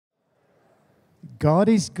God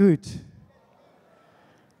is good.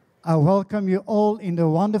 I welcome you all in the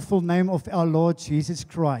wonderful name of our Lord Jesus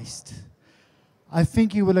Christ. I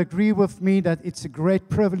think you will agree with me that it's a great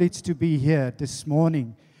privilege to be here this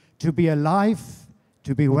morning, to be alive,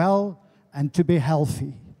 to be well, and to be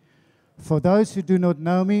healthy. For those who do not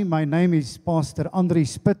know me, my name is Pastor Andri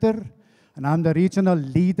Spitter, and I'm the regional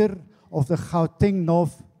leader of the Gauteng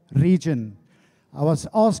North region. I was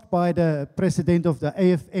asked by the president of the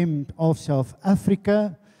AFM of South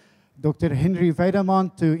Africa, Dr. Henry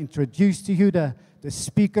Weideman, to introduce to you the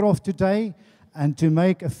speaker of today and to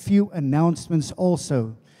make a few announcements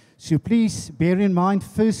also. So please bear in mind,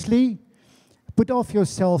 firstly, put off your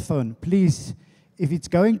cell phone. Please, if it's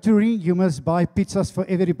going to ring, you must buy pizzas for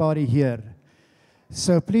everybody here.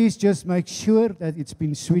 So please just make sure that it's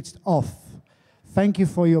been switched off. Thank you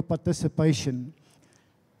for your participation.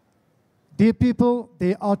 Dear people,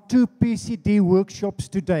 there are 2 PCD workshops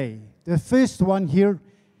today. The first one here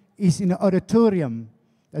is in the auditorium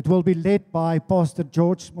that will be led by Pastor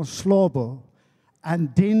George Mahlobo.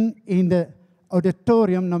 And then in the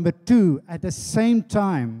auditorium number 2, at the same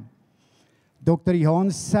time, Dr. Johan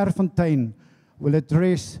Serfontein will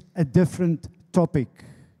address a different topic.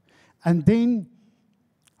 And then,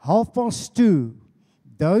 2:30,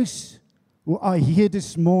 those who are here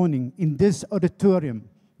this morning in this auditorium,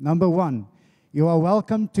 number 1, you are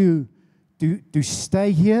welcome to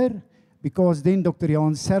stay here, because then Dr.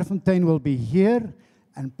 Johan Serfontein will be here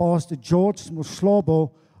and Pastor George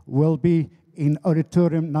Mahlobo will be in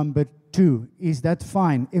auditorium number 2. Is that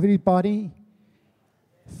fine, everybody?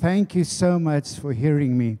 Thank you so much for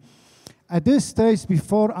hearing me. At this stage,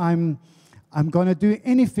 before I'm going to do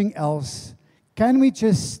anything else, can we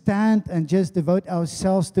just stand and just devote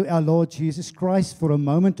ourselves to our Lord Jesus Christ for a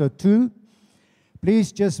moment or two?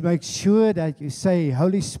 Please just make sure that you say,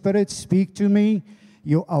 Holy Spirit, speak to me.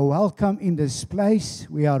 You are welcome in this place.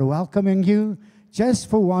 We are welcoming you just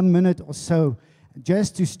for 1 minute or so,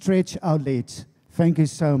 just to stretch our legs. Thank you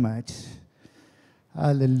so much.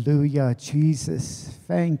 Hallelujah, Jesus.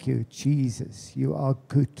 Thank you, Jesus. You are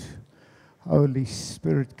good. Holy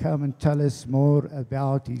Spirit, come and tell us more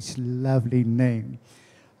about His lovely name.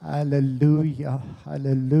 Hallelujah,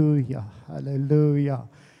 hallelujah, hallelujah.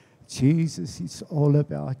 Jesus, it's all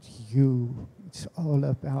about you. It's all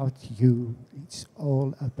about you. It's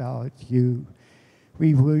all about you.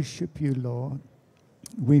 We worship you, Lord.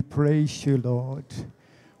 We praise you, Lord.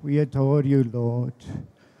 We adore you, Lord.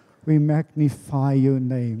 We magnify your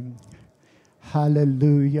name.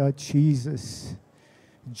 Hallelujah, Jesus.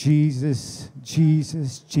 Jesus,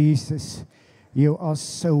 Jesus, Jesus. You are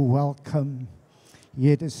so welcome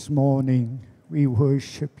here this morning. We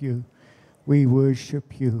worship you. We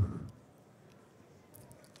worship you.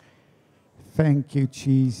 Thank you,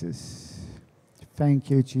 Jesus. Thank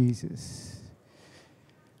you, Jesus.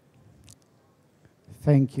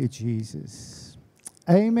 Thank you, Jesus.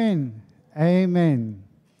 Amen. Amen.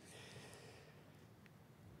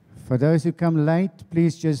 For those who come late,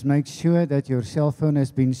 please just make sure that your cell phone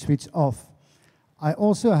has been switched off. I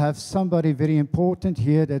also have somebody very important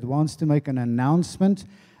here that wants to make an announcement.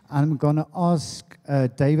 I'm going to ask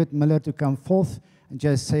David Miller to come forth and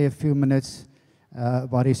just say a few minutes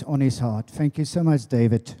what is on his heart. Thank you so much,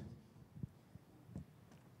 David.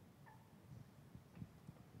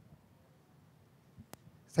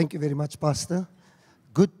 Thank you very much, Pastor.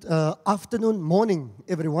 Good afternoon, morning,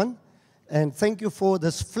 everyone. And thank you for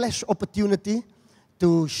this flash opportunity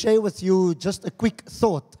to share with you just a quick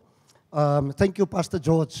thought. Thank you, Pastor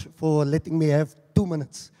George, for letting me have 2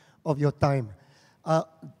 minutes of your time.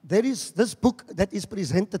 There is this book that is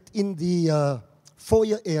presented in the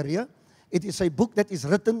foyer area. It is a book that is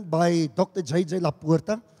written by Dr. J.J.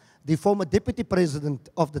 Laporta, the former deputy president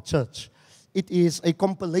of the church. It is a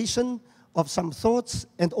compilation of some thoughts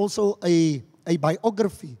and also a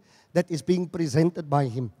biography that is being presented by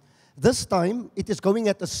him. This time, it is going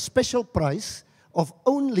at a special price of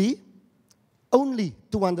only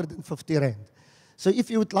 250 Rand. So if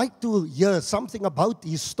you would like to hear something about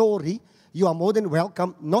his story, you are more than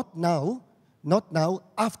welcome, not now,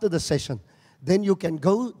 after the session. Then you can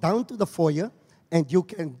go down to the foyer and you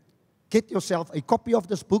can get yourself a copy of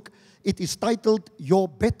this book. It is titled, You're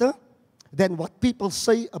Better Than What People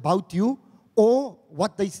Say About You, or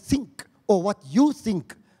What They Think, or What You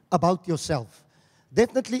Think About Yourself.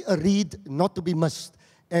 Definitely a read not to be missed.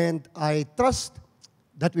 And I trust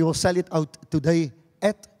that we will sell it out today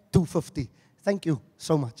at 250. Thank you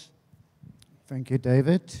so much. Thank you,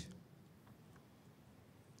 David.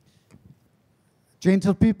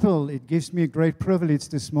 Gentle people, it gives me a great privilege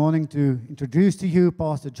this morning to introduce to you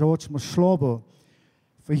Pastor George Mahlobo.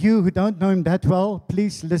 For you who don't know him that well,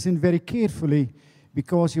 please listen very carefully,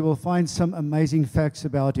 because you will find some amazing facts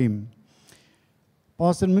about him.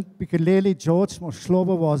 Pastor Mpikeleli George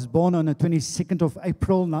Mahlobo was born on the 22nd of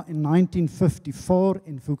April in 1954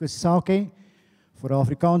 in Fukasake. For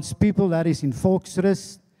Afrikaans people, that is in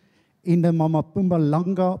Volksrust, in the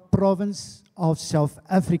Mpumalanga province of South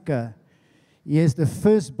Africa. He is the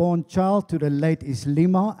firstborn child to the late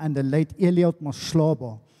Islima and the late Eliot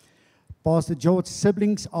Mahlobo. Pastor George's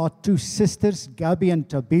siblings are two sisters, Gabi and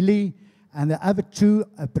Tabili, and the other two,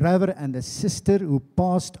 a brother and a sister who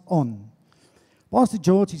passed on. Pastor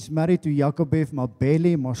George is married to Jacobev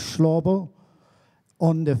Mabele Mahlobo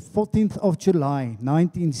on the 14th of July,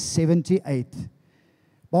 1978.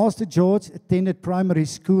 Pastor George attended primary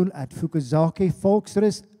school at Fukasake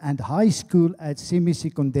Volksrust and high school at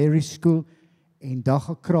semi-secondary school in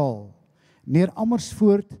Daggakraal, near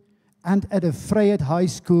Amersfoort, and at a Vryheid High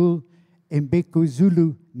School in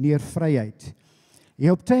Bekozulu, near Vryheid. He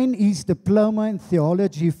obtained his diploma in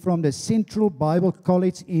theology from the Central Bible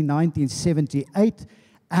College in 1978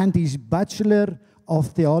 and his Bachelor of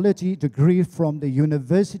Theology degree from the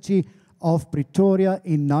University of Pretoria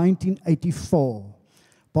in 1984.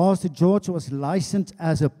 Pastor George was licensed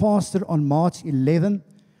as a pastor on March 11,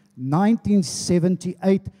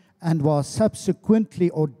 1978 and was subsequently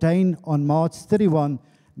ordained on March 31,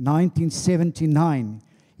 1979.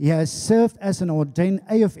 He has served as an ordained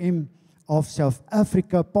AFM of South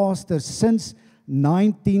Africa pastor since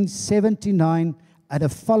 1979 at the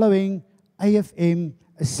following AFM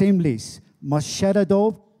assemblies: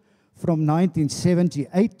 Mashadadorp from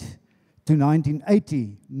 1978 to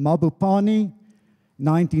 1980, Mabopane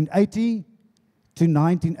 1980 to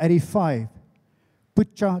 1985,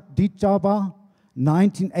 Pucha Ditaba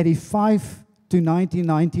 1985 to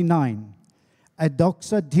 1999,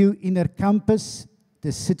 Adoxa Due Inner Campus,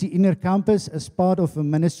 the City Inner Campus, as part of a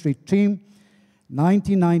ministry team,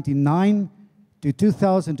 1999 to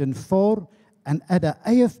 2004, and at the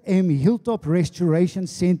AFM Hilltop Restoration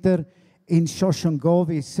Center in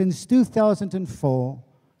Shoshongove since 2004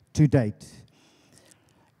 to date.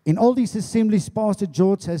 In all these assemblies, Pastor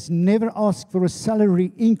George has never asked for a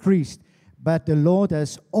salary increase, but the Lord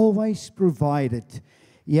has always provided.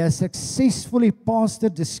 He has successfully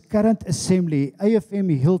pastored this current assembly, AFM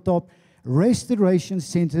Hilltop Restoration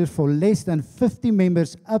Center, for less than 50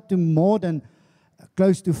 members up to more than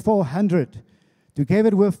close to 400,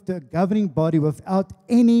 together with the governing body without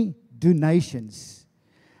any donations.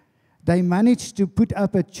 They managed to put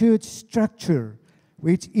up a church structure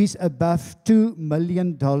which is above $2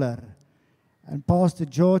 million. And Pastor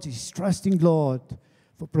George is trusting Lord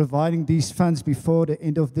for providing these funds before the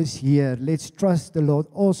end of this year. Let's trust the Lord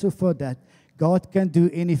also for that. God can do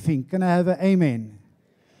anything. Can I have an amen?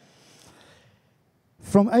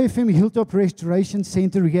 From AFM Hilltop Restoration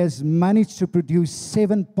Center, he has managed to produce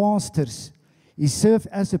 7 pastors. He served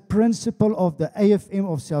as a principal of the AFM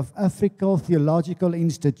of South Africa Theological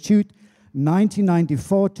Institute,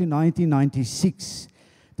 1994 to 1996.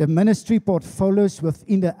 The ministry portfolios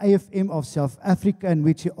within the AFM of South Africa, in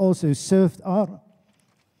which he also served, are: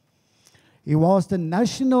 he was the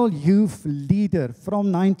national youth leader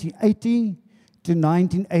from 1980 to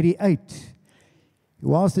 1988. He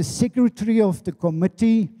was the secretary of the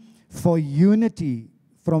Committee for Unity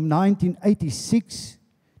from 1986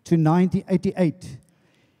 to 1988.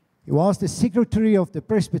 He was the secretary of the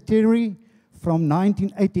Presbytery from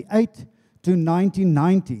 1988 to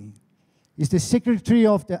 1990. He's the secretary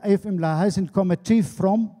of the AFM Liaison Committee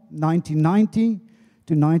from 1990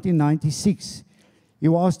 to 1996. He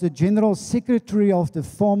was the general secretary of the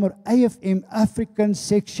former AFM African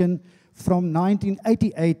section from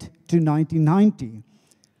 1988 to 1990.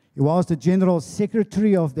 He was the General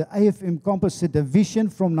Secretary of the AFM Composite Division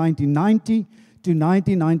from 1990 to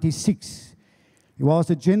 1996. He was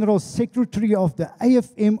the General Secretary of the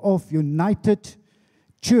AFM of United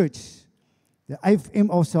Church, the AFM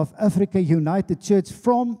of South Africa United Church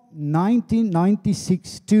from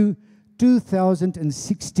 1996 to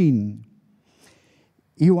 2016.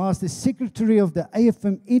 He was the Secretary of the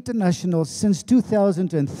AFM International since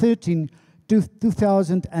 2013 to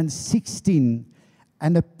 2016.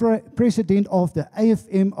 And the President of the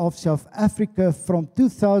AFM of South Africa from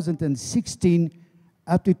 2016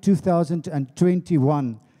 up to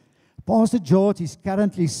 2021. Pastor George is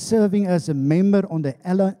currently serving as a member on the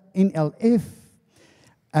NLF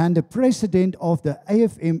and the President of the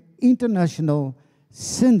AFM International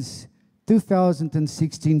since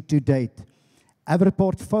 2016 to date. Other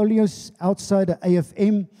portfolios outside the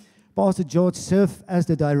AFM: Pastor George served as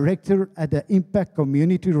the director at the Impact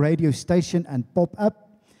Community Radio Station and Pop-Up.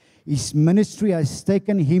 His ministry has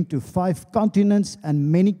taken him to 5 continents and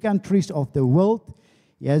many countries of the world.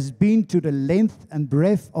 He has been to the length and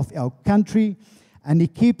breadth of our country, and he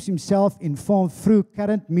keeps himself informed through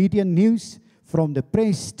current media news from the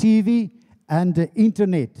press, TV, and the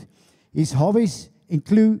internet. His hobbies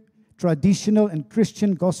include traditional and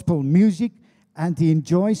Christian gospel music, and he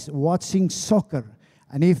enjoys watching soccer.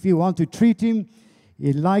 And if you want to treat him,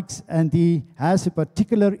 he likes and he has a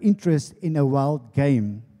particular interest in a wild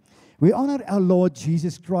game. We honor our Lord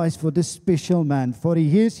Jesus Christ for this special man. For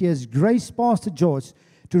years he has graced Pastor George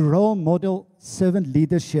to role model servant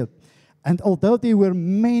leadership. And although there were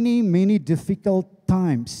many, many difficult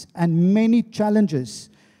times and many challenges,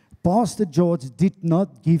 Pastor George did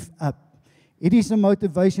not give up. It is a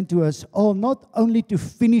motivation to us all not only to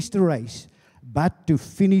finish the race, but to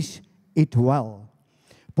finish it well.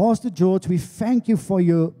 Pastor George, we thank you for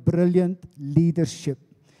your brilliant leadership,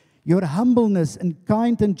 your humbleness and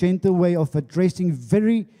kind and gentle way of addressing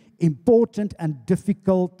very important and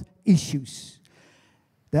difficult issues.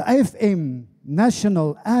 The AFM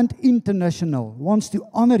National and International wants to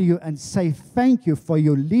honor you and say thank you for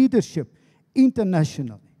your leadership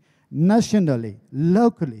internationally, nationally,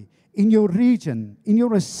 locally, in your region, in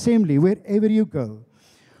your assembly, wherever you go.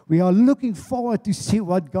 We are looking forward to see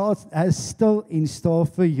what God has still in store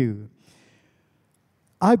for you.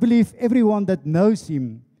 I believe everyone that knows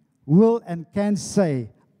him will and can say,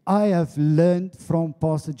 I have learned from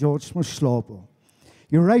Pastor George Mahlobo.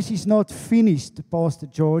 Your race is not finished, Pastor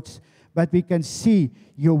George, but we can see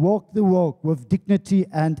you walk the walk with dignity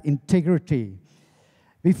and integrity.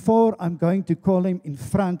 Before I'm going to call him in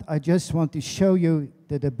front, I just want to show you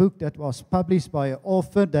the book that was published by an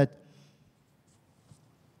author that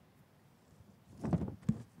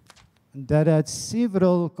had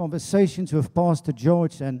several conversations with Pastor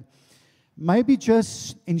George, and maybe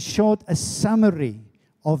just in short a summary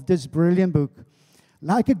of this brilliant book.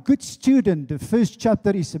 Like a good student, the first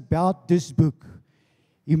chapter is about this book.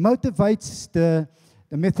 He motivates the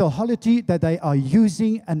methodology that they are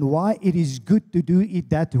using and why it is good to do it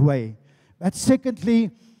that way. But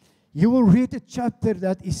secondly, you will read a chapter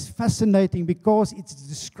that is fascinating because it's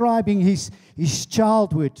describing his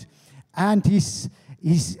childhood and his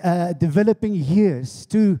developing years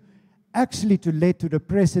to lead to the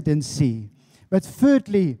presidency. But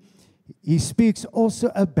thirdly, he speaks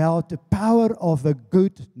also about the power of a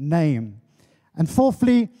good name. And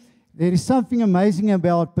fourthly, there is something amazing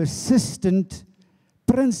about persistent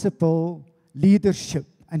principle leadership.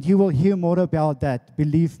 And you will hear more about that,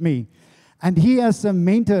 believe me. And he as a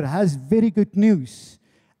mentor has very good news.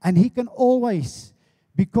 And he can always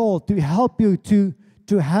be called to help you to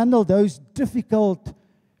handle those difficult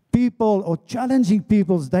people or challenging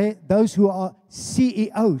people, those who are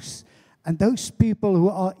CEOs. And those people who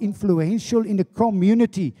are influential in the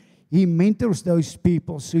community, he mentors those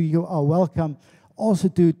people. So you are welcome also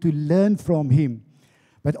to learn from him.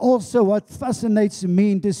 But also what fascinates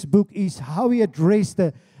me in this book is how he addressed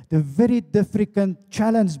the very difficult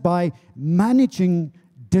challenge by managing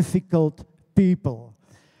difficult people.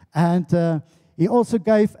 And he also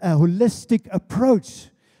gave a holistic approach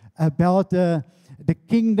about the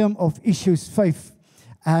kingdom of issues faith.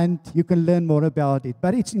 And you can learn more about it.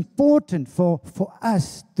 But it's important for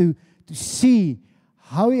us to see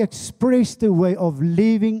how he expressed the way of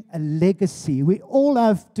leaving a legacy. We all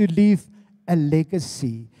have to leave a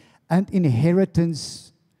legacy, and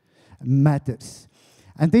inheritance matters.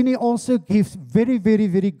 And then he also gives very, very,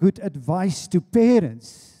 very good advice to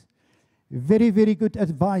parents, very, very good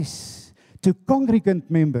advice to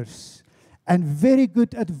congregant members, and very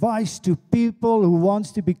good advice to people who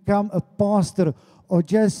wants to become a pastor or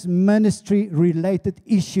just ministry-related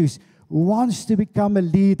issues, wants to become a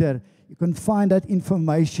leader. You can find that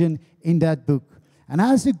information in that book. And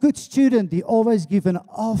as a good student, he always gives an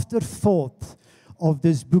afterthought of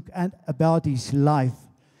this book and about his life.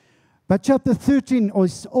 But chapter 13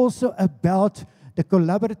 is also about the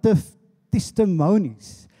collaborative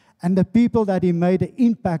testimonies and the people that he made an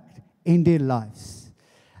impact in their lives.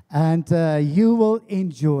 And you will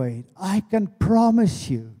enjoy it. I can promise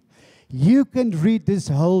you. You can read this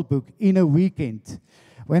whole book in a weekend.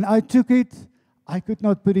 When I took it, I could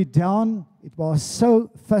not put it down. It was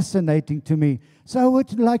so fascinating to me. So I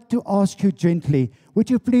would like to ask you gently, would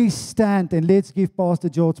you please stand and let's give Pastor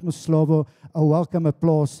George Mahlobo a welcome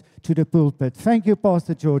applause to the pulpit. Thank you,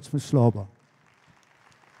 Pastor George Mahlobo.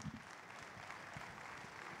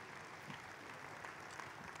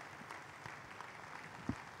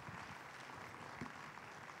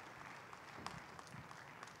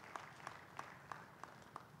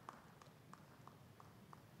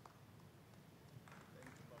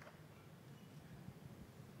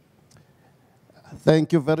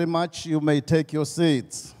 Thank you very much. You may take your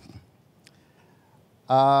seats.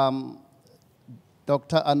 Um,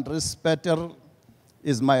 Dr. Andres Peter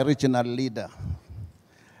is my regional leader.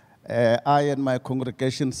 I and my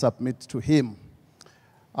congregation submit to him.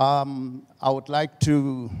 I would like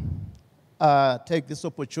to take this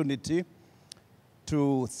opportunity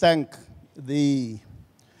to thank the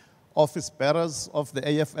office bearers of the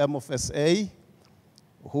AFM of SA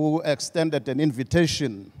who extended an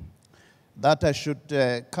invitation that I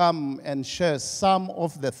should come and share some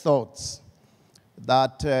of the thoughts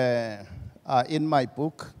that are in my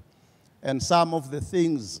book and some of the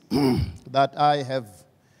things that I have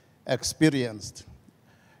experienced.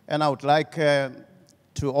 And I would like to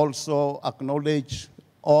also acknowledge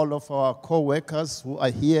all of our co-workers who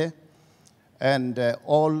are here and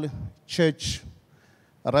all church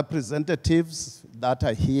representatives that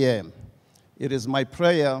are here. It is my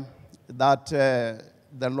prayer that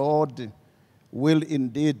the Lord will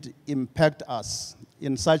indeed impact us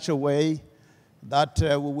in such a way that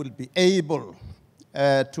we will be able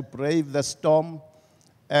to brave the storm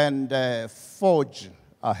and forge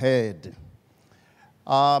ahead.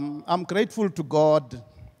 I'm grateful to God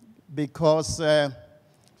because the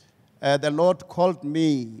Lord called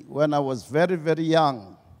me when I was very, very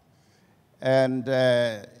young. And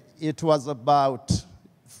it was about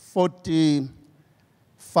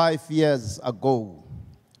 45 years ago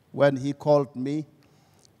when he called me.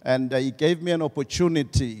 And he gave me an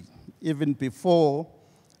opportunity, even before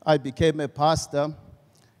I became a pastor,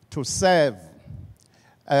 to serve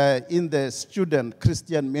in the student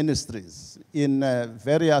Christian ministries in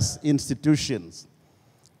various institutions.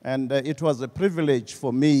 And it was a privilege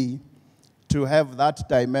for me to have that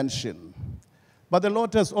dimension. But the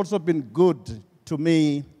Lord has also been good to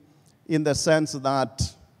me in the sense that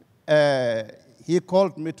he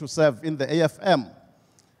called me to serve in the AFM.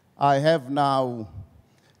 I have now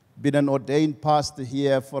been an ordained pastor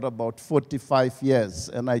here for about 45 years,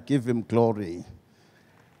 and I give him glory.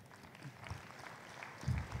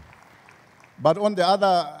 But on the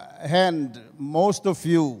other hand, most of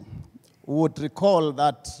you would recall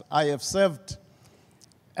that I have served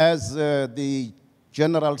as the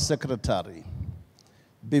General Secretary.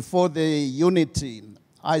 Before the unity,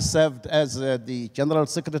 I served as the General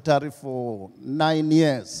Secretary for 9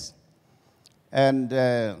 years. And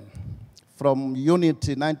from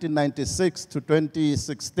unity 1996 to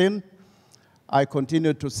 2016, I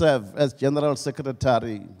continued to serve as General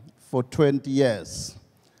Secretary for 20 years,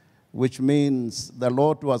 which means the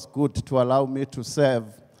Lord was good to allow me to serve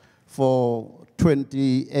for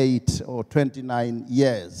 28 or 29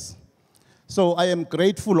 years. So I am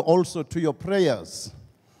grateful also to your prayers.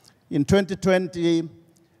 In 2020,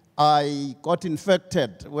 I got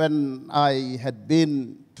infected when I had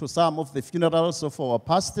been to some of the funerals of our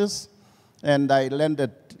pastors, and I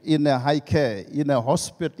landed in a high care, in a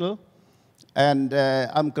hospital, and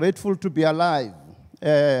I'm grateful to be alive.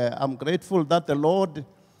 I'm grateful that the Lord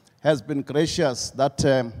has been gracious,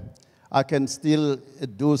 that I can still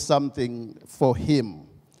do something for him.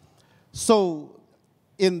 So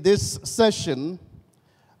in this session,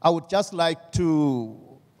 I would just like to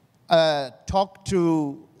talk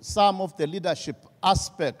to some of the leadership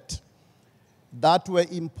aspects that were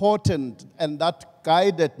important and that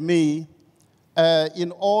guided me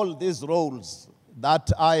in all these roles that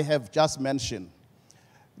I have just mentioned.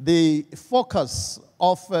 The focus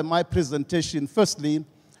of my presentation, firstly,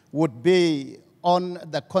 would be on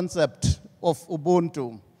the concept of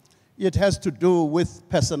Ubuntu. It has to do with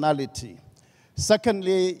personality.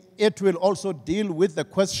 Secondly, it will also deal with the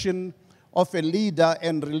question of a leader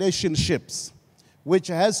and relationships, which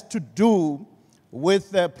has to do with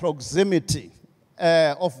the proximity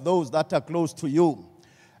of those that are close to you.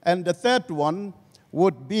 And the third one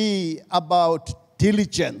would be about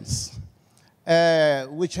diligence,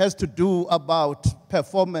 which has to do about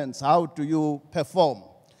performance. How do you perform?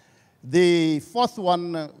 The fourth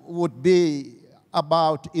one would be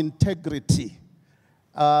about integrity,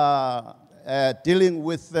 dealing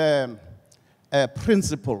with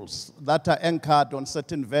principles that are anchored on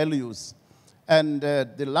certain values. And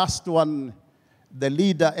the last one, the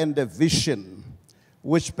leader and the vision,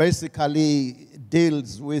 which basically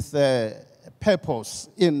deals with purpose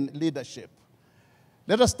in leadership.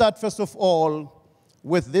 Let us start first of all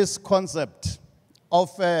with this concept of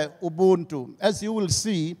Ubuntu. As you will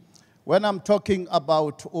see, when I'm talking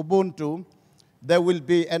about Ubuntu, there will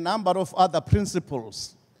be a number of other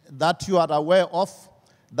principles that you are aware of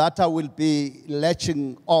that I will be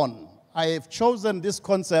latching on. I have chosen this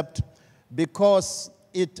concept because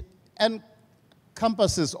it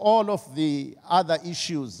encompasses all of the other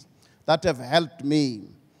issues that have helped me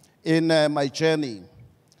in my journey.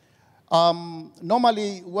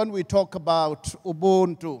 Normally, when we talk about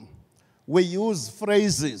Ubuntu, we use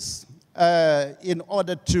phrases in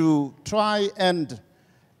order to try and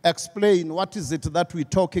explain what is it that we're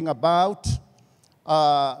talking about,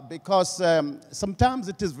 because sometimes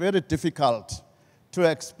it is very difficult to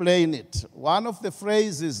explain it. One of the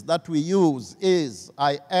phrases that we use is,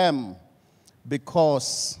 I am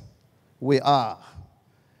because we are.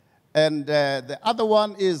 And the other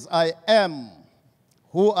one is, I am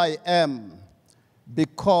who I am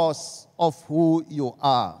because of who you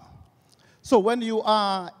are. So when you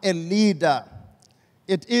are a leader,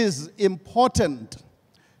 it is important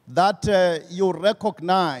that you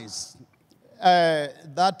recognize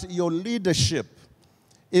that your leadership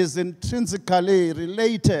is intrinsically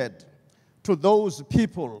related to those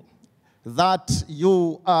people that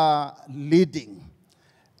you are leading,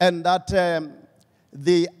 and that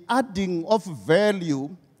the adding of value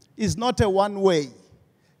is not a one-way.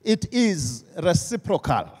 It is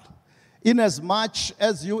reciprocal. In as much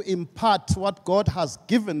as you impart what God has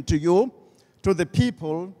given to you, to the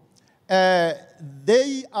people,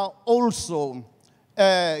 they are also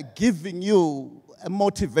giving you a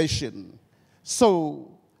motivation. So,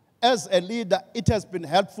 as a leader, it has been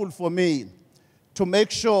helpful for me to make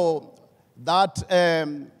sure that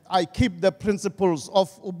I keep the principles of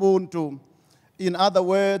Ubuntu. In other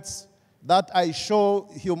words, that I show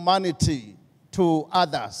humanity to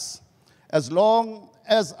others. As long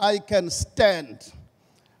as I can stand,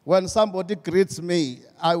 when somebody greets me,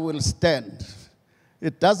 I will stand.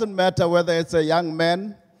 It doesn't matter whether it's a young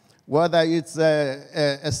man, whether it's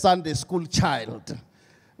a Sunday school child,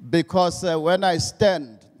 because when I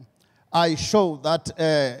stand, I show that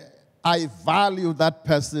I value that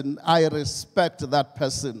person, I respect that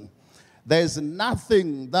person. There's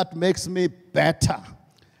nothing that makes me better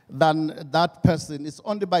than that person. It's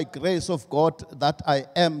only by grace of God that I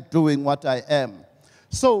am doing what I am.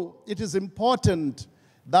 So it is important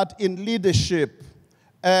that in leadership,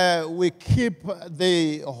 we keep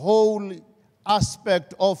the whole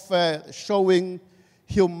aspect of showing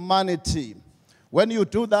humanity. When you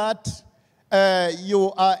do that,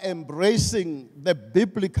 you are embracing the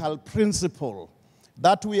biblical principle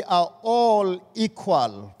that we are all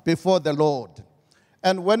equal before the Lord.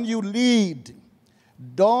 And when you lead,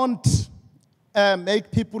 don't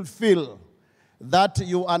make people feel that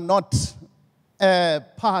you are not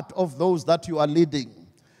part of those that you are leading.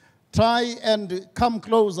 Try and come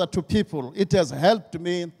closer to people. It has helped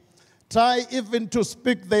me. Try even to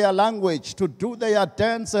speak their language, to do their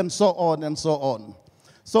dance, and so on and so on.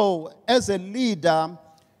 So as a leader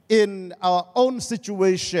in our own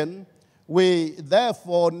situation, we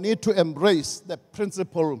therefore need to embrace the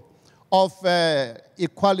principle of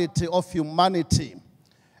equality, of humanity.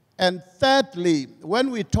 And thirdly, when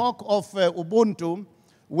we talk of Ubuntu,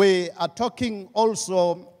 we are talking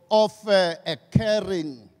also of a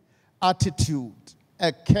caring attitude,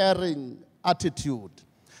 a caring attitude.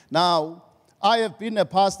 Now, I have been a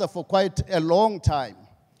pastor for quite a long time.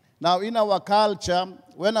 Now, in our culture,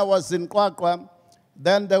 when I was in Kwakwa,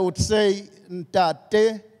 then they would say,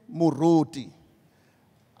 Ntate Muruti.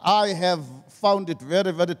 I have found it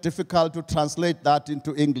very, very difficult to translate that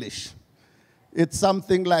into English. It's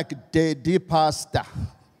something like Daddy Pastor.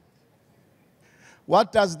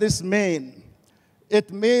 What does this mean?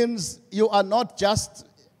 It means you are not just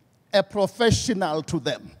a professional to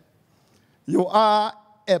them. You are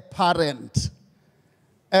a parent.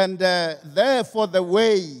 And therefore, the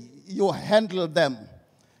way you handle them,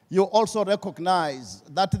 you also recognize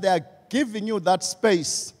that they are giving you that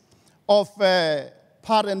space of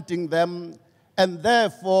parenting them, and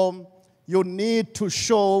therefore, you need to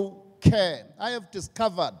show care. I have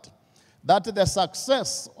discovered that the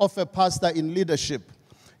success of a pastor in leadership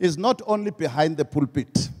is not only behind the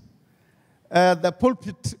pulpit. The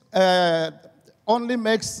pulpit only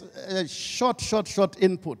makes a short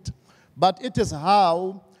input, but it is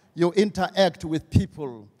how you interact with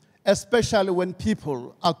people, especially when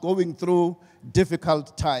people are going through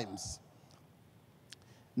difficult times.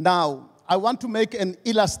 Now, I want to make an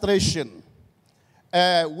illustration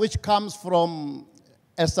which comes from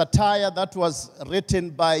a satire that was written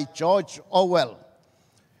by George Orwell.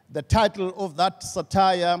 The title of that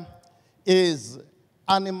satire is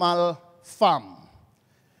Animal Farm.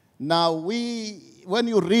 Now, when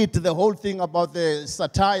you read the whole thing about the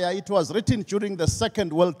satire, it was written during the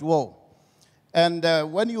Second World War. And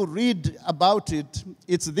when you read about it,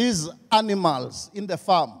 it's these animals in the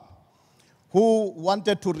farm who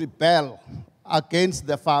wanted to rebel against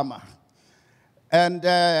the farmer. And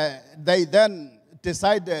they then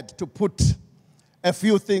decided to put a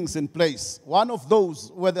few things in place. One of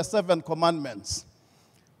those were the 7 commandments.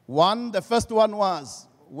 The first one was,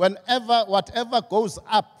 whatever goes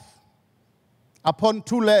up upon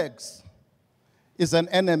two legs is an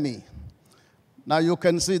enemy. Now you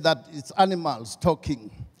can see that it's animals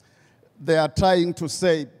talking. They are trying to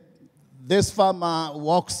say, this farmer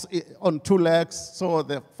walks on two legs, so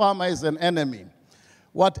the farmer is an enemy.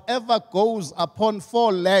 Whatever goes upon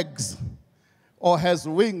four legs or has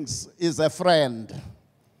wings is a friend.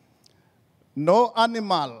 No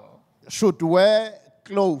animal should wear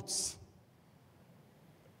clothes.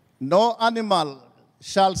 No animal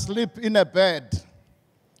shall sleep in a bed.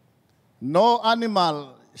 No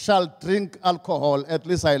animal shall drink alcohol. At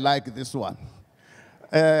least I like this one.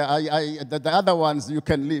 The other ones you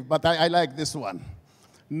can leave, but I like this one.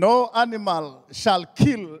 No animal shall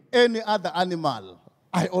kill any other animal.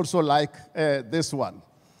 I also like this one.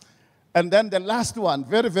 And then the last one,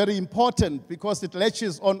 very, very important because it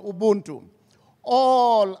latches on Ubuntu.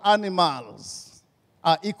 All animals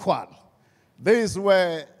are equal. These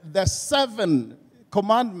were the 7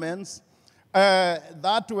 commandments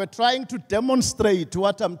that were trying to demonstrate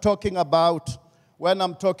what I'm talking about when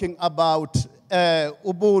I'm talking about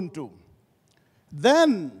Ubuntu.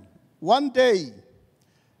 Then, one day,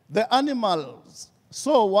 the animals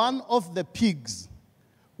saw one of the pigs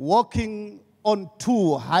walking on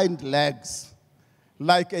 2 hind legs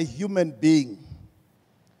like a human being.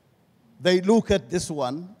 They look at this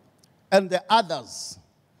one, and the others,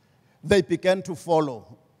 they began to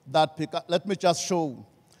follow that pig. Let me just show.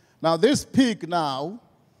 Now, this pig now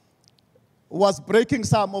was breaking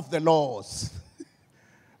some of the laws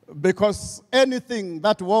because anything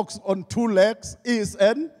that walks on 2 legs is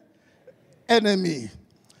an enemy.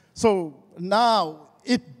 So now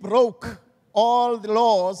it broke all the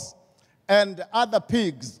laws, and other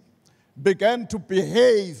pigs began to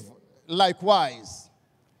behave likewise.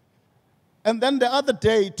 And then the other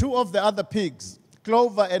day, 2 of the other pigs,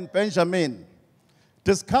 Clover and Benjamin,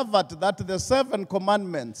 discovered that the 7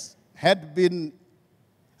 commandments had been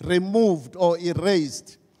removed or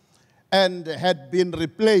erased and had been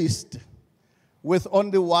replaced with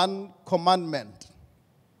only 1 commandment.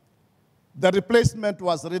 The replacement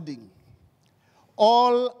was reading,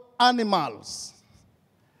 all animals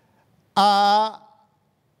are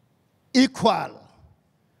equal,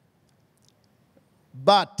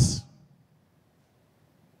 but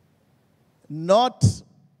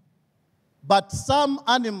some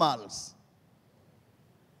animals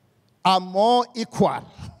are more equal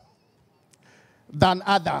than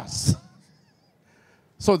others.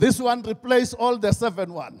 So this one replaced all the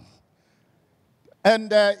 7 ones.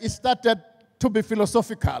 And it started to be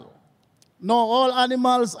philosophical. No, all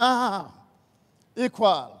animals are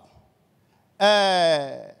equal.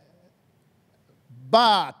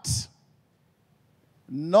 But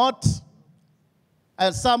not,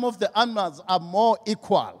 and some of the animals are more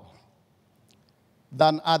equal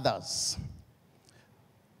than others.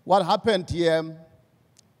 What happened here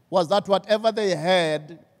was that whatever they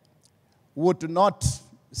had would not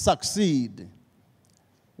succeed.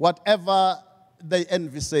 Whatever they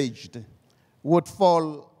envisaged would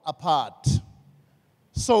fall apart.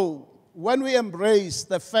 So when we embrace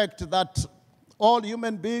the fact that all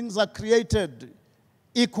human beings are created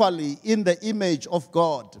equally in the image of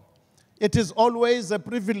God, it is always a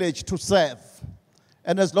privilege to serve.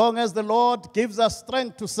 And as long as the Lord gives us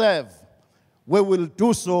strength to serve, we will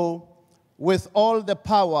do so with all the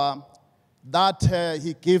power that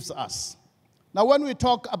He gives us. Now, when we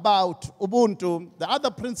talk about Ubuntu, the other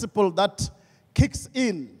principle that kicks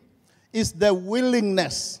in is the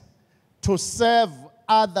willingness to serve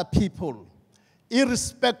other people,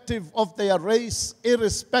 irrespective of their race,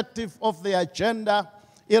 irrespective of their gender,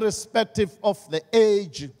 irrespective of the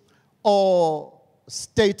age or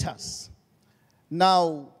status.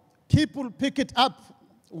 Now, people pick it up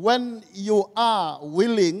when you are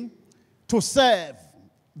willing to serve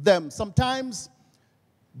them. Sometimes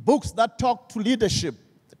books that talk to leadership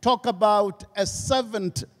talk about a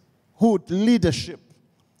servanthood leadership,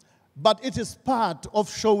 but it is part of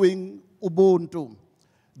showing Ubuntu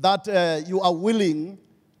that you are willing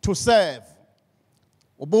to serve.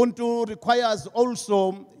 Ubuntu requires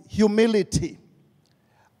also humility.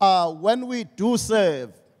 When we do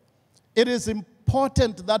serve, it is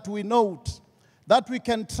important that we note that we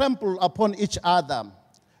can trample upon each other,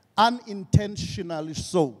 unintentionally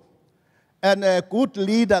so. And a good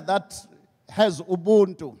leader that has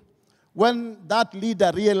Ubuntu, when that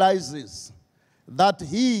leader realizes that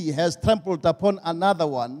he has trampled upon another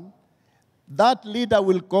one, that leader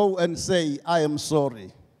will go and say, I am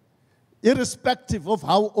sorry. Irrespective of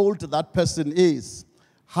how old that person is,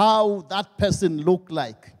 how that person looked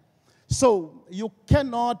like. So you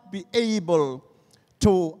cannot be able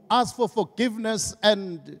to ask for forgiveness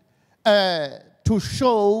and to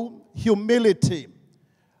show humility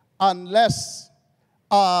unless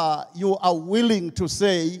you are willing to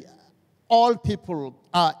say all people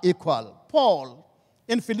are equal. Paul,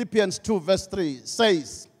 in Philippians 2, verse 3,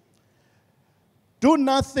 says, do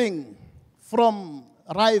nothing from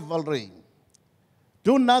rivalry,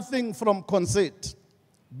 do nothing from conceit,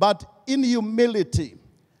 but in humility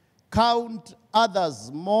count others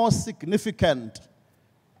more significant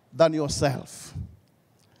than yourself.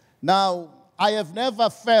 Now, I have never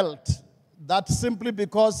felt that simply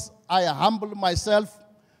because I humble myself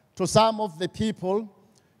to some of the people,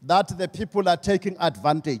 that the people are taking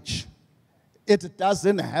advantage. It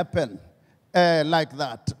doesn't happen like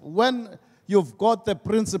that. When you've got the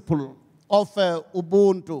principle of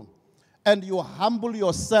ubuntu and you humble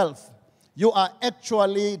yourself, you are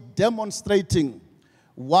actually demonstrating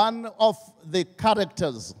one of the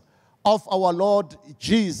characters of our Lord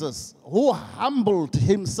Jesus, who humbled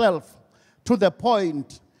himself to the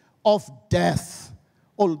point of death,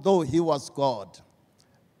 although he was God.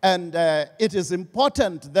 And it is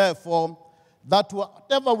important, therefore, that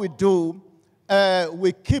whatever we do,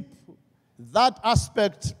 we keep that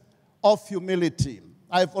aspect of humility.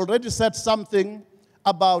 I've already said something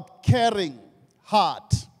about caring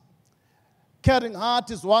heart. Caring heart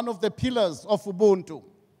is one of the pillars of Ubuntu.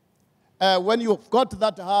 When you've got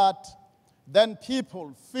that heart, then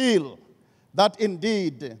people feel that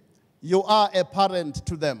indeed you are a parent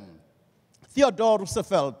to them. Theodore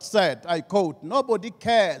Roosevelt said, I quote, nobody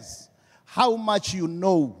cares how much you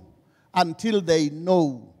know until they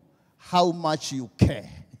know how much you care.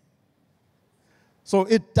 So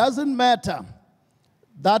it doesn't matter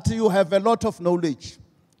that you have a lot of knowledge.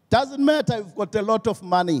 Doesn't matter if you've got a lot of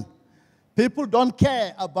money. People don't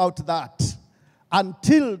care about that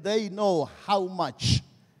until they know how much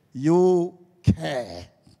you care.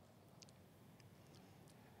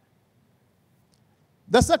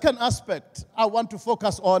 The second aspect I want to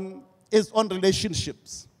focus on is on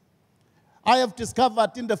relationships. I have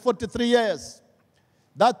discovered in the 43 years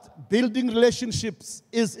that building relationships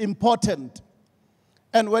is important.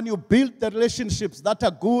 And when you build the relationships that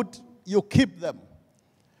are good, you keep them.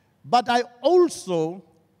 But I also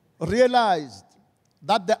realized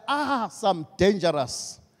that there are some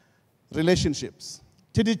dangerous relationships.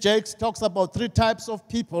 T.D. Jakes talks about 3 types of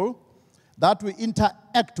people that we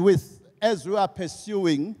interact with as we are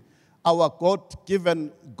pursuing our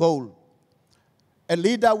God-given goal. A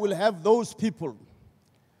leader will have those people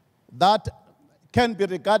that can be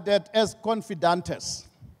regarded as confidantes.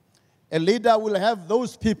 A leader will have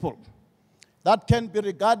those people that can be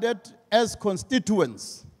regarded as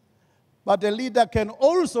constituents. But a leader can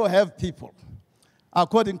also have people,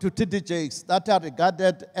 according to T.D. Jakes, that are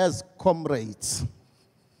regarded as comrades.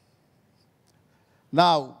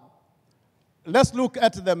 Now, let's look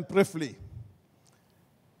at them briefly.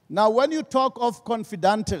 Now, when you talk of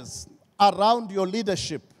confidantes around your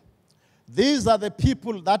leadership, these are the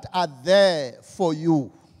people that are there for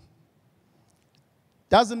you.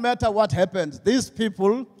 Doesn't matter what happens, these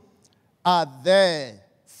people are there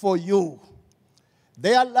for you.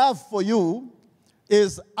 Their love for you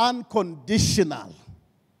is unconditional.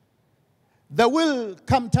 There will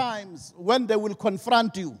come times when they will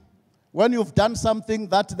confront you, when you've done something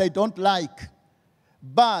that they don't like,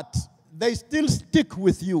 but they still stick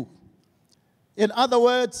with you. In other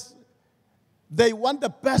words, they want the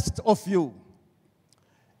best of you.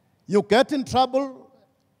 You get in trouble,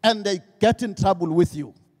 and they get in trouble with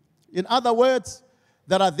you. In other words,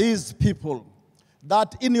 there are these people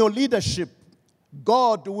that in your leadership,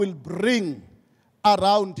 God will bring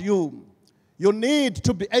around you. You need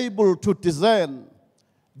to be able to discern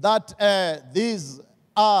that these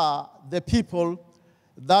are the people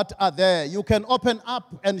that are there. You can open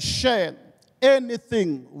up and share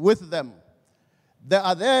anything with them. They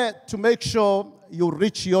are there to make sure you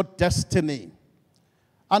reach your destiny.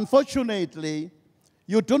 Unfortunately,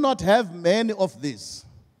 you do not have many of these.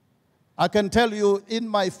 I can tell you, in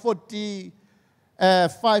my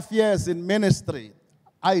 45 years in ministry,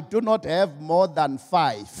 I do not have more than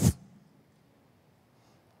 5.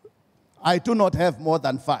 I do not have more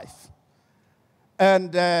than 5.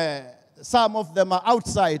 And some of them are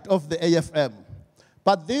outside of the AFM.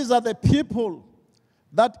 But these are the people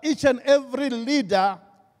that each and every leader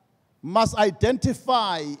must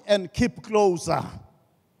identify and keep closer.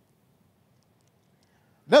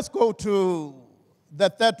 Let's go to the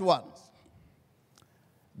third one,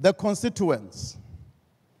 the constituents.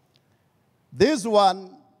 This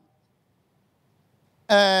one,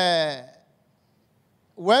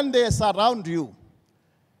 when they surround you,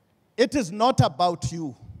 it is not about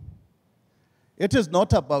you. it is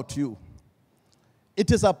not about you. It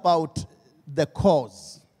is about the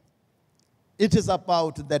cause. It is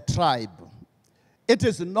about the tribe. It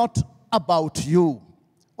is not about you.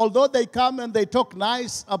 Although they come and they talk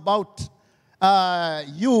nice about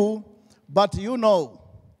you, but you know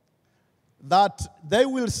that they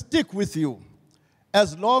will stick with you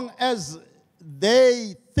as long as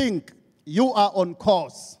they think you are on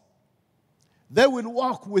course. They will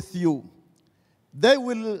walk with you. They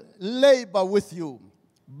will labor with you,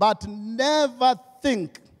 but never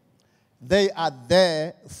think they are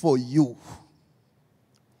there for you.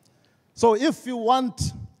 So if you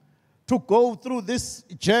want to go through this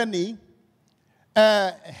journey,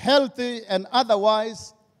 healthy and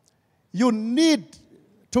otherwise, you need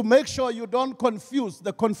to make sure you don't confuse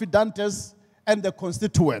the confidantes and the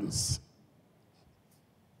constituents.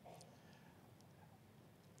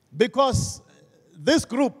 Because this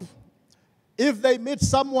group, if they meet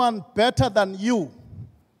someone better than you,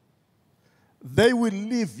 they will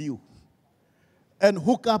leave you and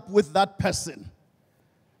hook up with that person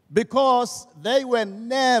because they were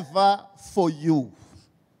never for you.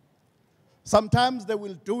 Sometimes they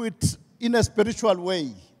will do it in a spiritual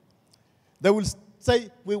way. They will say,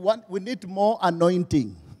 we need more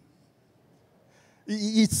anointing.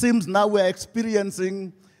 It seems now we're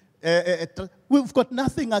experiencing, we've got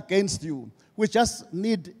nothing against you. We just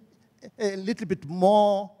need a little bit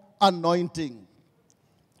more anointing.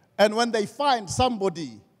 And when they find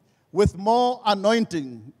somebody with more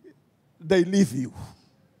anointing, they leave you.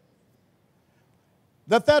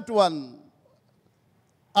 The third one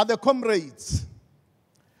are the comrades.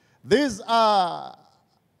 These are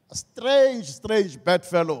strange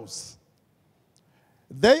bedfellows.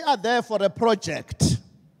 They are there for a project,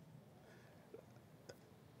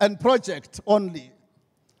 and project only.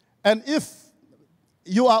 And if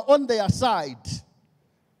you are on their side,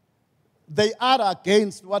 they are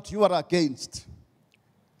against what you are against.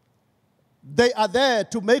 They are there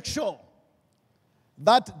to make sure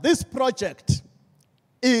that this project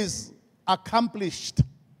is accomplished.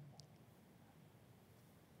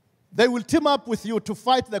 They will team up with you to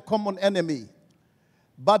fight the common enemy,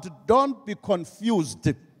 but don't be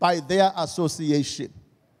confused by their association.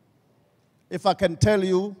 If I can tell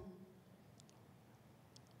you,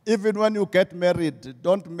 even when you get married,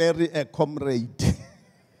 don't marry a comrade.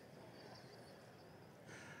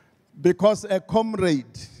 Because a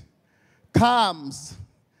comrade comes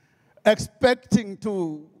expecting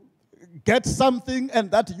to get something and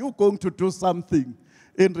that you're going to do something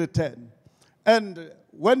in return. And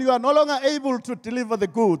when you are no longer able to deliver the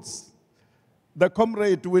goods, the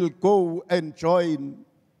comrade will go and join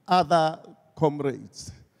other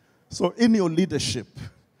comrades. So in your leadership,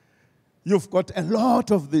 you've got a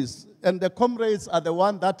lot of this. And the comrades are the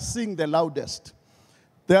ones that sing the loudest.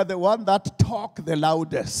 They are the ones that talk the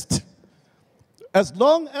loudest. As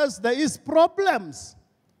long as there is problems,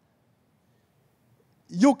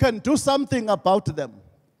 you can do something about them.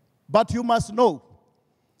 But you must know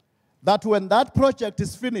that when that project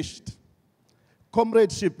is finished,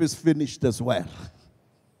 comradeship is finished as well.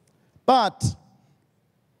 But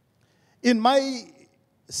in my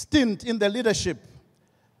stint in the leadership,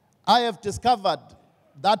 I have discovered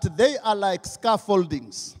that they are like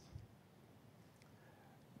scaffoldings.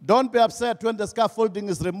 Don't be upset when the scaffolding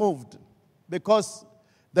is removed, because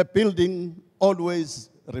the building always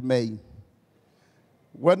remains.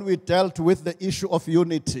 When we dealt with the issue of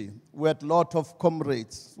unity, we had a lot of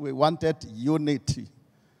comrades. We wanted unity.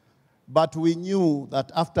 But we knew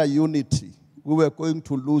that after unity, we were going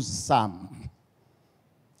to lose some.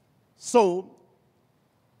 So,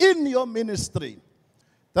 in your ministry,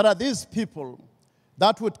 there are these people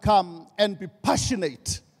that would come and be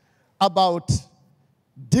passionate about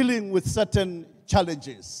dealing with certain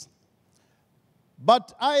challenges.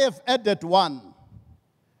 But I have added one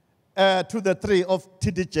to the three of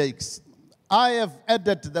TD Jakes. I have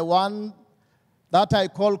added the one that I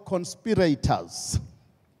call conspirators.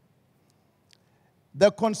 The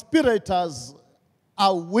conspirators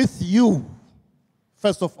are with you,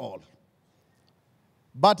 first of all.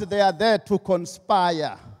 But they are there to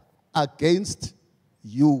conspire against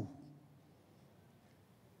you.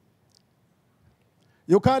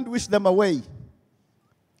 You can't wish them away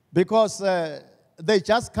because they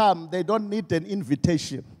just come. They don't need an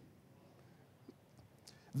invitation.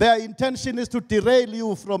 Their intention is to derail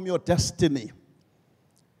you from your destiny.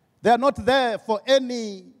 They are not there for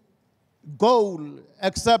any goal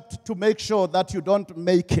except to make sure that you don't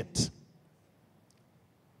make it.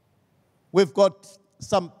 We've got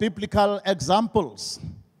some biblical examples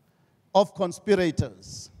of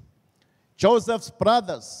conspirators. Joseph's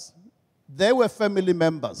brothers, they were family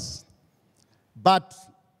members. But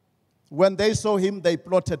when they saw him, they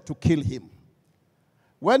plotted to kill him.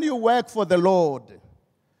 When you work for the Lord,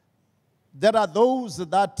 there are those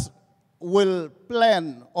that will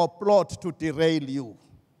plan or plot to derail you.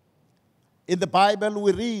 In the Bible,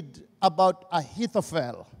 we read about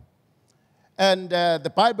Ahithophel. And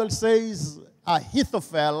the Bible says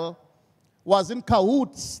Ahithophel was in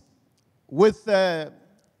cahoots with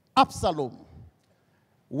Absalom.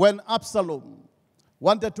 When Absalom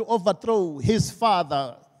wanted to overthrow his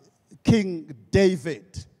father, King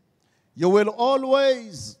David, you will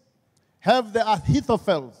always have the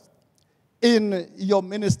Ahithophel in your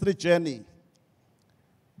ministry journey.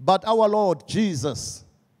 But our Lord Jesus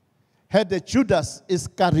had a Judas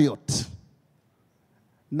Iscariot.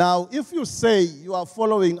 Now, if you say you are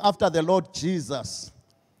following after the Lord Jesus,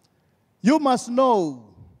 you must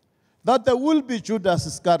know that there will be Judas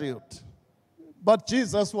Iscariot. But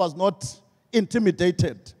Jesus was not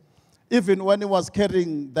intimidated. Even when he was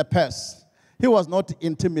carrying the purse, he was not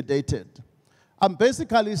intimidated. I'm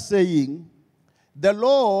basically saying the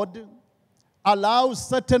Lord allows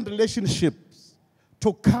certain relationships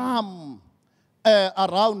to come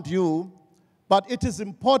around you, but it is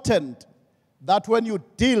important that when you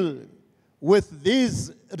deal with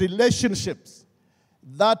these relationships,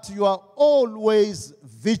 that you are always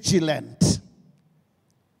vigilant.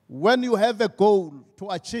 When you have a goal to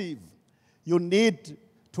achieve, you need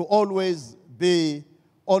to always be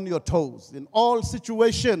on your toes. In all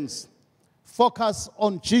situations, focus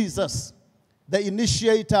on Jesus, the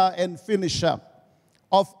initiator and finisher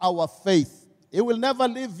of our faith. He will never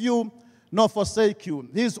leave you nor forsake you.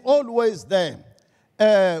 He's always there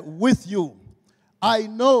with you. I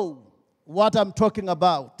know what I'm talking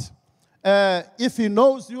about. If he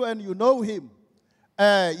knows you and you know him,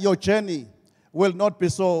 your journey will not be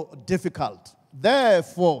so difficult.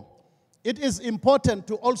 Therefore, it is important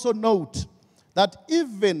to also note that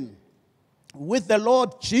even with the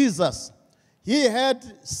Lord Jesus, he had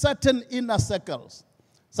certain inner circles.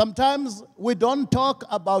 Sometimes we don't talk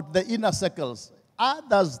about the inner circles.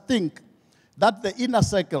 Others think that the inner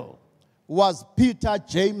circle was Peter,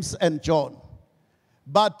 James, and John.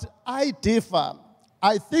 But I differ.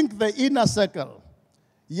 I think the inner circle,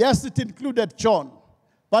 yes, it included John,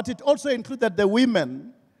 but it also included the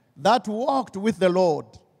women that walked with the Lord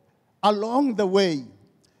along the way.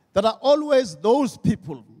 There are always those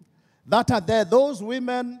people that are there. Those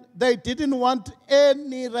women, they didn't want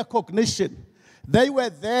any recognition. They were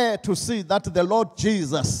there to see that the Lord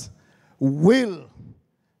Jesus will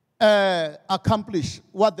accomplish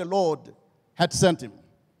what the Lord had sent him.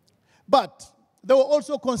 But there were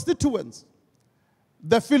also constituents,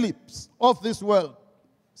 the Philips of this world.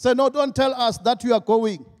 Say, no, don't tell us that you are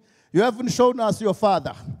going. You haven't shown us your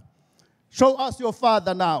father. Show us your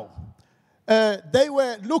father now. They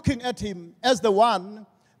were looking at him as the one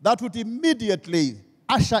that would immediately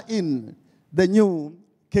usher in the new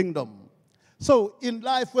kingdom. So in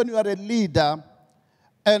life, when you are a leader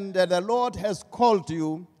and the Lord has called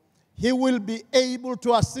you, he will be able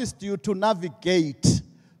to assist you to navigate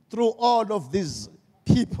through all of these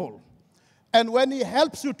people. And when he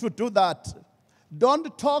helps you to do that,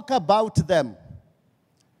 don't talk about them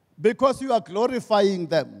because you are glorifying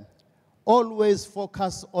them. Always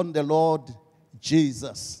focus on the Lord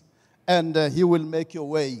Jesus, and he will make your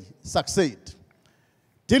way succeed.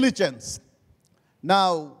 Diligence.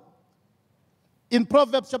 Now, in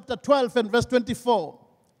Proverbs chapter 12 and verse 24,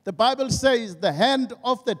 the Bible says the hand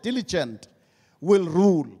of the diligent will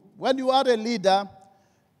rule. When you are a leader,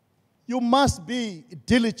 you must be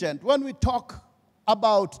diligent. When we talk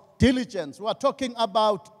about diligence, we are talking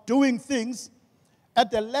about doing things at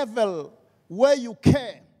the level where you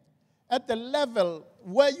care, at the level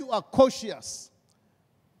where you are cautious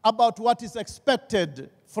about what is expected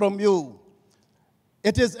from you.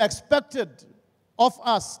 It is expected of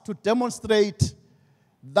us to demonstrate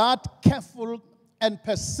that careful and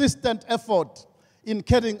persistent effort in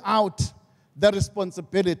carrying out the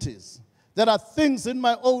responsibilities. There are things in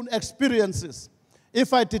my own experiences,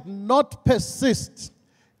 if I did not persist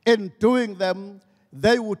in doing them,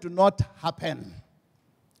 they would not happen.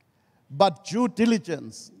 But due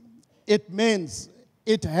diligence, it means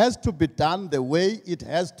it has to be done the way it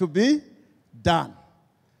has to be done.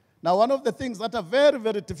 Now, one of the things that are very,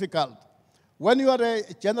 very difficult, when you are a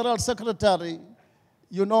general secretary,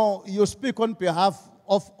 you know, you speak on behalf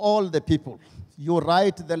of all the people. You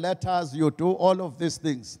write the letters, you do all of these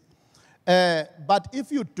things. But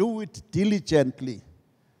if you do it diligently,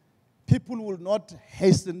 people will not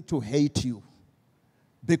hasten to hate you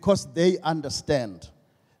because they understand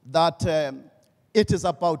that it is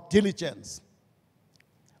about diligence.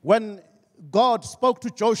 When God spoke to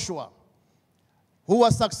Joshua who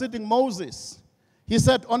was succeeding Moses, he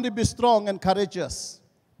said, only be strong and courageous.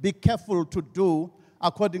 Be careful to do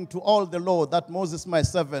according to all the law that Moses, my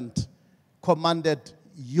servant, commanded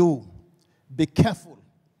you. Be careful.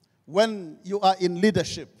 When you are in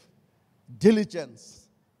leadership, diligence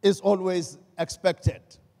is always expected.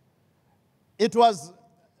 It was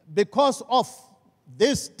because of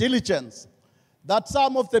this diligence that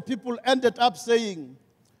some of the people ended up saying,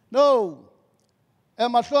 no,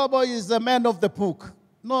 Mahlobo is a man of the book.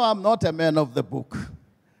 No, I'm not a man of the book.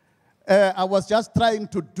 I was just trying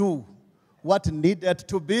to do what needed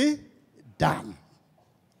to be done.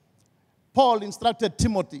 Paul instructed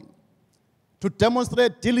Timothy to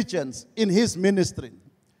demonstrate diligence in his ministry.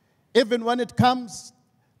 Even when it comes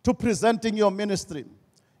to presenting your ministry,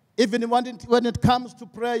 even when it comes to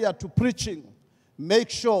prayer, to preaching, make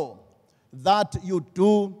sure that you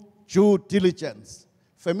do due diligence.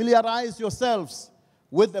 Familiarize yourselves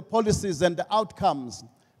with the policies and the outcomes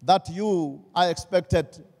that you are expected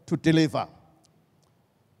to deliver.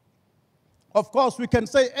 Of course, we can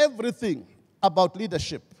say everything about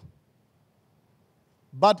leadership,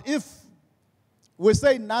 but if we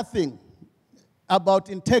say nothing about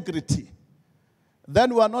integrity,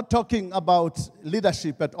 then we are not talking about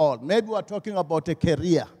leadership at all. Maybe we are talking about a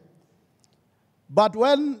career. But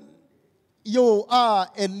when you are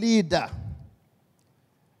a leader,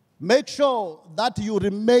 make sure that you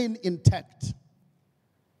remain intact.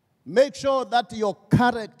 Make sure that your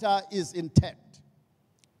character is intact.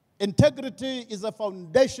 Integrity is a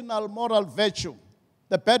foundational moral virtue,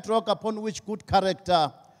 the bedrock upon which good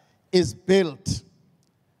character is built.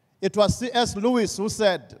 It was C.S. Lewis who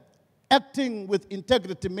said, acting with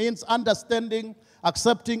integrity means understanding,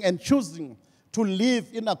 accepting, and choosing to live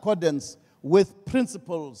in accordance with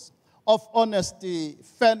principles of honesty,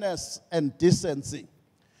 fairness, and decency.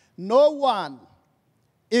 No one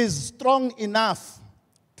is strong enough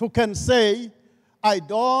to can say, I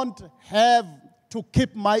don't have to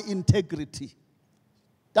keep my integrity.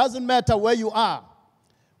 Doesn't matter where you are.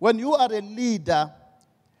 When you are a leader,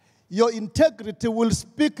 your integrity will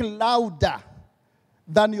speak louder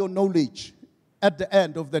than your knowledge at the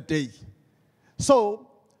end of the day. So,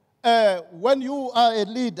 when you are a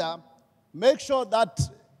leader, make sure that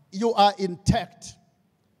you are intact.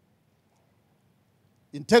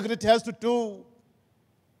 Integrity has to do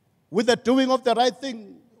with the doing of the right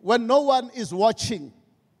thing when no one is watching.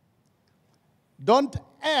 Don't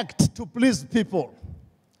act to please people.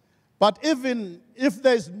 But even if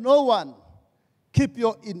there is no one, keep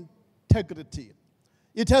your integrity.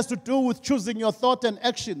 It has to do with choosing your thought and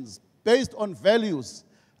actions based on values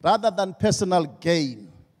rather than personal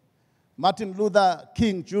gain. Martin Luther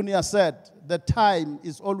King Jr. said, the time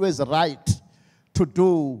is always right to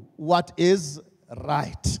do what is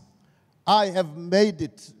right. I have made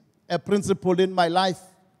it a principle in my life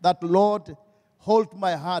that, Lord, hold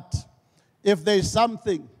my heart. If there is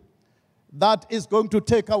something that is going to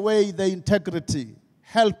take away the integrity,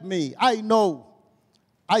 help me. I know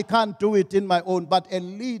I can't do it in my own, but a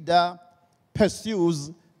leader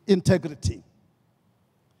pursues integrity.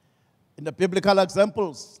 In the biblical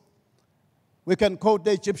examples, we can quote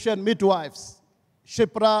the Egyptian midwives,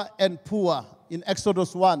 Shipra and Puah, in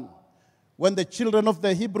Exodus 1. When the children of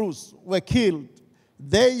the Hebrews were killed,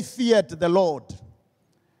 they feared the Lord.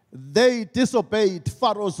 They disobeyed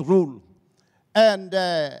Pharaoh's rule. And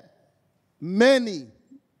many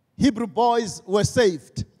Hebrew boys were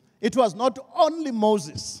saved. It was not only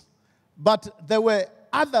Moses, but there were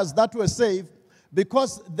others that were saved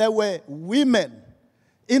because there were women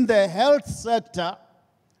in the health sector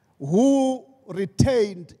who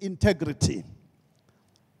retained integrity.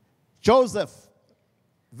 Joseph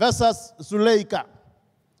versus Zuleika.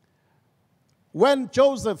 When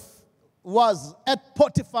Joseph was at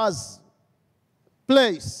Potiphar's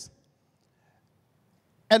place,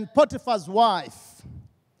 and Potiphar's wife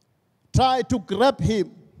tried to grab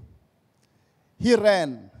him, he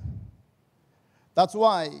ran. That's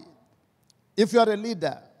why, if you are a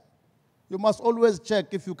leader, you must always check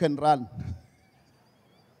if you can run.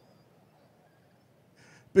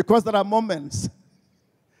 Because there are moments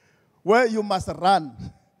where you must run.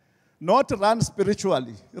 Not run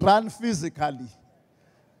spiritually, run physically.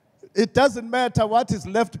 It doesn't matter what is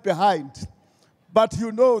left behind. But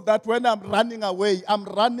you know that when I'm running away, I'm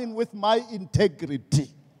running with my integrity.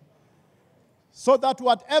 So that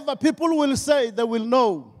whatever people will say, they will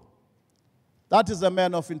know that is a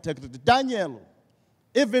man of integrity. Daniel,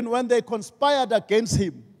 even when they conspired against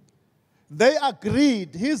him, they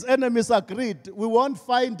agreed, his enemies agreed, we won't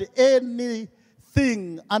find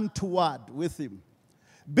anything untoward with him.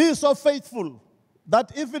 Be so faithful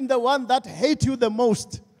that even the one that hates you the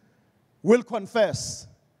most will confess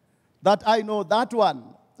that I know that one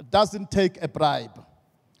doesn't take a bribe.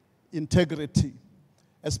 Integrity,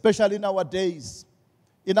 especially in our days,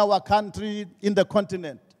 in our country, in the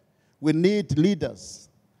continent, we need leaders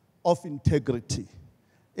of integrity.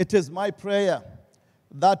 It is my prayer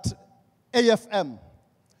that AFM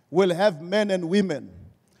will have men and women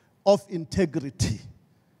of integrity,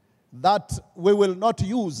 that we will not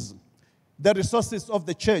use the resources of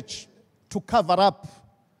the church to cover up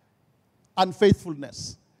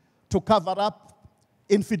unfaithfulness, to cover up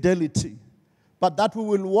infidelity, but that we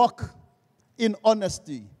will walk in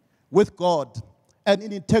honesty with God and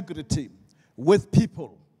in integrity with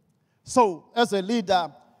people. So, as a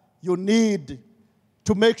leader, you need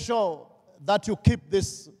to make sure that you keep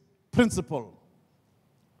this principle.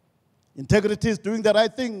 Integrity is doing the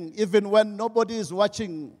right thing even when nobody is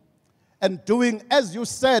watching, and doing as you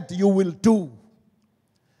said you will do.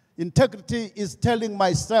 Integrity is telling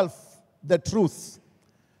myself the truth,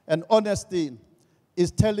 and honesty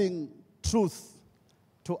is telling truth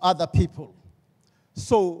to other people.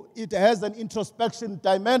 So it has an introspection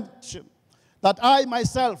dimension that I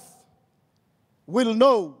myself will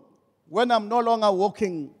know when I'm no longer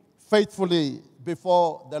walking faithfully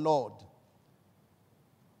before the Lord.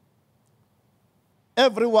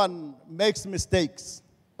 Everyone makes mistakes,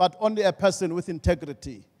 but only a person with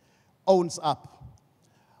integrity owns up.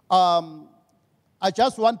 I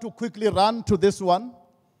just want to quickly run to this one.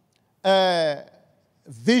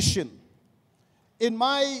 Vision. In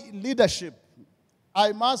my leadership,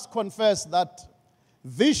 I must confess that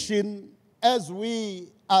vision, as we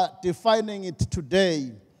are defining it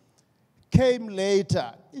today, came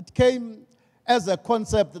later. It came as a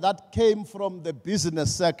concept that came from the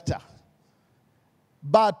business sector.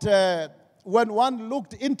 But when one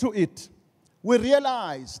looked into it, we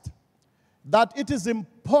realized that it is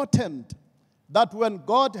important that when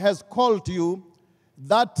God has called you,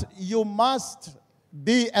 that you must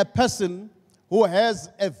be a person who has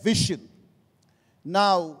a vision.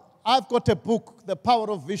 Now, I've got a book, The Power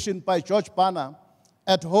of Vision by George Barna,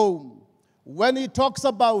 at home. When he talks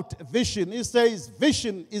about vision, he says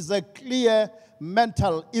vision is a clear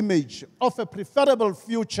mental image of a preferable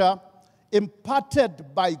future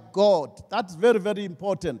imparted by God. That's very, very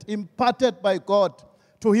important. Imparted by God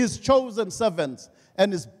to his chosen servants,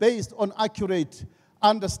 and is based on accurate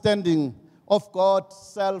understanding of God's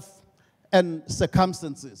self and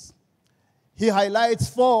circumstances. He highlights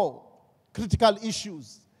 4 critical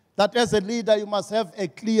issues that as a leader you must have a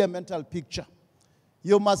clear mental picture.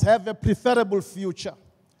 You must have a preferable future.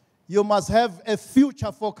 You must have a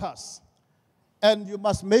future focus. And you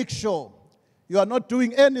must make sure you are not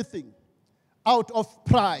doing anything out of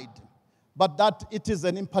pride, but that it is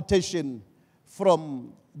an impartation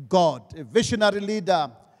from God. A visionary leader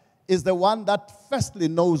is the one that firstly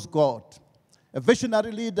knows God. A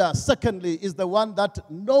visionary leader, secondly, is the one that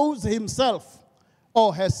knows himself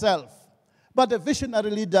or herself. But a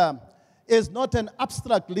visionary leader is not an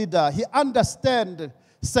abstract leader. He understands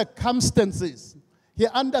circumstances. He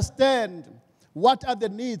understands what are the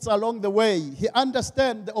needs along the way. He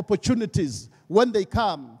understands the opportunities when they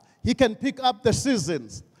come. He can pick up the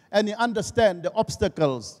seasons, and he understands the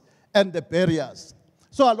obstacles and the barriers.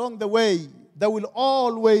 So along the way, there will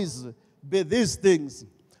always be these things.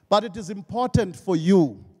 But it is important for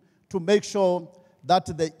you to make sure that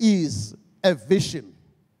there is a vision.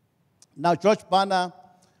 Now, George Barna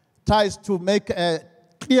tries to make a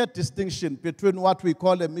clear distinction between what we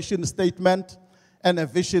call a mission statement and a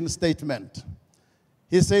vision statement.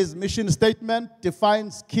 He says mission statement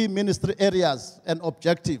defines key ministry areas and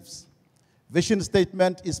objectives. Vision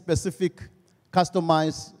statement is specific,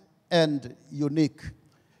 customized, and unique.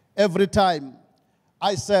 Every time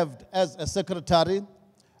I served as a secretary,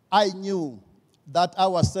 I knew that I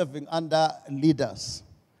was serving under leaders.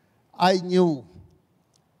 I knew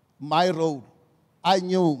my role. I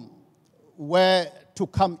knew where to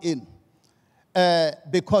come in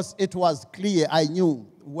because it was clear. I knew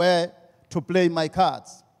where to play my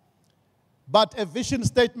cards. But a vision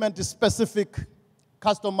statement is specific,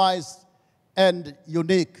 customized, and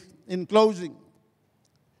unique. In closing,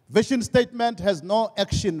 vision statement has no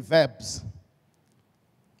action verbs.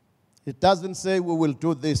 It doesn't say we will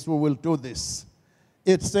do this, we will do this.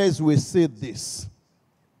 It says we see this.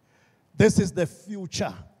 This is the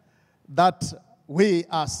future that we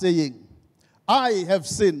are seeing. I have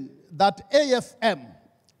seen that AFM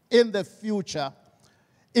in the future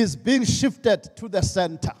is being shifted to the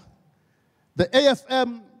center. The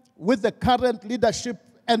AFM with the current leadership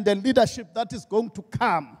and the leadership that is going to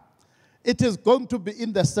come, it is going to be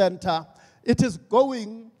in the center. It is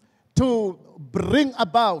going to bring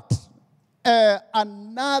about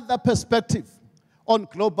another perspective on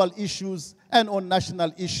global issues and on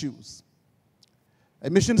national issues. A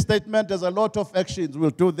mission statement, there's a lot of actions. We'll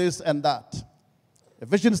do this and that. A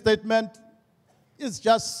vision statement is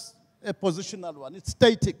just a positional one. It's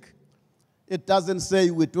static. It doesn't say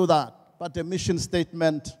we do that. But a mission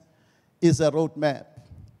statement is a roadmap.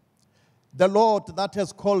 The Lord that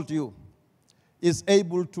has called you is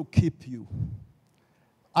able to keep you.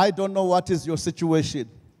 I don't know what is your situation,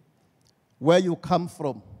 where you come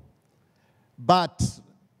from, but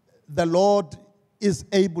the Lord is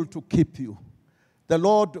able to keep you. The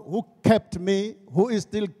Lord who kept me, who is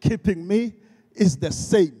still keeping me, is the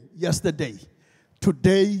same yesterday,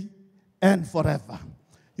 today, and forever.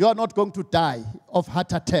 You are not going to die of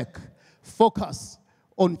heart attack. Focus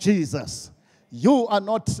on Jesus. You are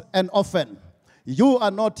not an orphan. You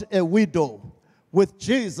are not a widow. With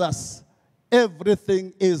Jesus,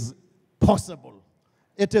 everything is possible.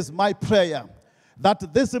 It is my prayer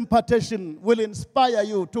that this impartation will inspire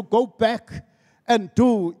you to go back and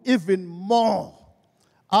do even more.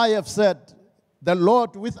 I have said, the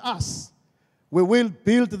Lord with us, we will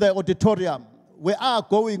build the auditorium. We are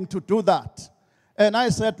going to do that. And I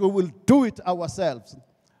said we will do it ourselves.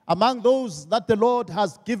 Among those that the Lord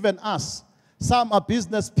has given us, some are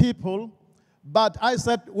business people, but I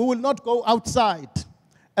said we will not go outside.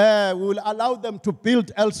 We will allow them to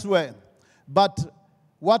build elsewhere. But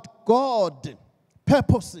what God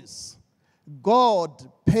purposes, God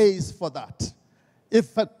pays for that.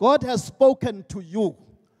 If God has spoken to you,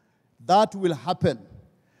 that will happen.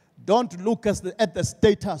 Don't look at the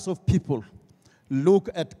status of people. Look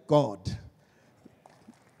at God.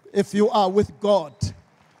 If you are with God,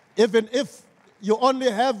 even if you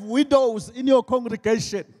only have widows in your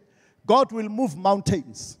congregation, God will move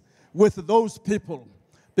mountains with those people.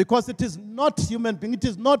 Because it is not human being, it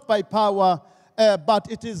is not by power,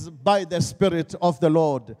 but it is by the Spirit of the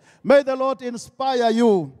Lord. May the Lord inspire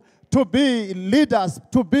you to be leaders,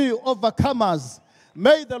 to be overcomers.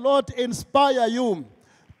 May the Lord inspire you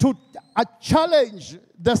to challenge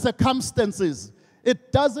the circumstances.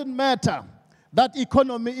 It doesn't matter that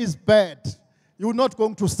economy is bad. You're not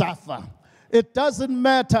going to suffer. It doesn't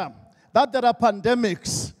matter that there are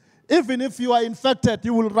pandemics. Even if you are infected,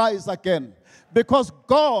 you will rise again. Because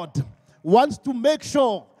God wants to make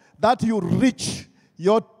sure that you reach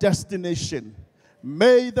your destination.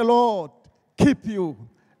 May the Lord keep you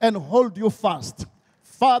and hold you fast.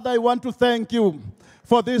 Father, I want to thank you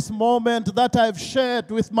for this moment that I've shared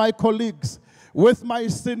with my colleagues, with my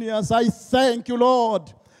seniors. I thank you,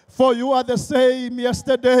 Lord, for you are the same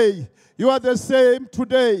yesterday. You are the same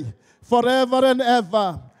today, forever and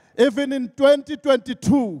ever. Even in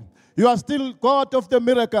 2022, you are still God of the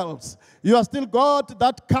miracles. You are still God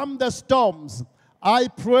that calm the storms. I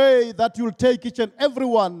pray that you'll take each and every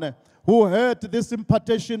one who heard this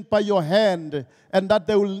impartation by your hand, and that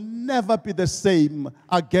they will never be the same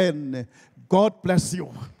again. God bless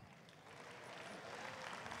you.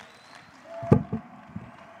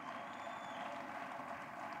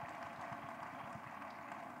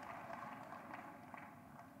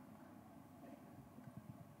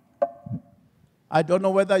 I don't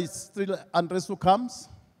know whether it's still Andres who comes.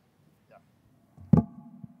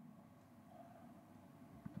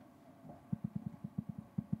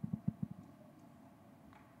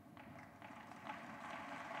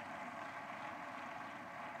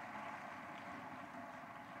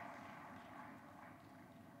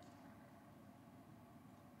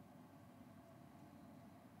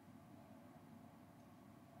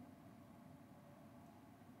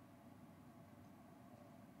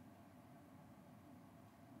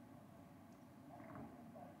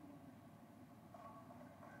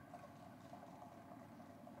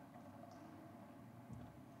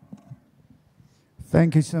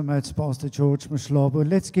 Thank you so much, Pastor George Mahlobo.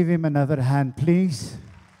 Let's give him another hand, please.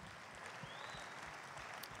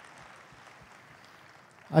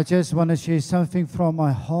 I just want to share something from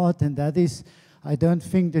my heart, and that is, I don't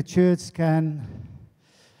think the church can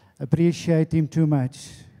appreciate him too much.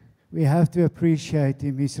 We have to appreciate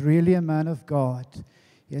him. He's really a man of God.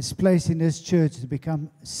 He has placed in this church to become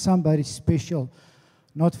somebody special,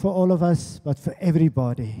 not for all of us, but for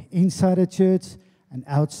everybody, inside the church and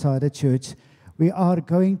outside the church. We are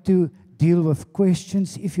going to deal with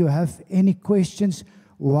questions. If you have any questions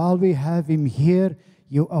while we have him here,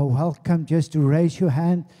 you are welcome just to raise your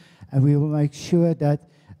hand, and we will make sure that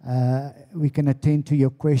we can attend to your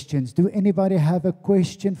questions. Do anybody have a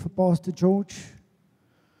question for Pastor George?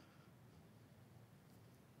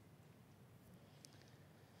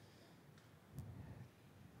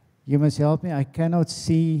 You must help me. I cannot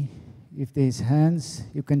see if there's hands.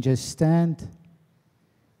 You can just stand.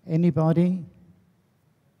 Anybody?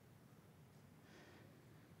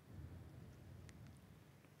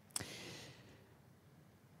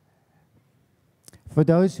 For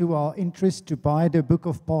those who are interested to buy the book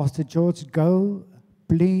of Pastor George, go,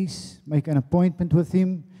 please make an appointment with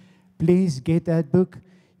him. Please get that book.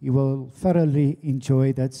 You will thoroughly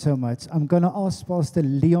enjoy that so much. I'm going to ask Pastor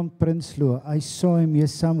Leon Prinsloo. I saw him here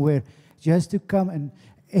somewhere, just to come and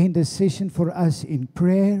end the session for us in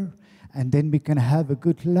prayer. And then we can have a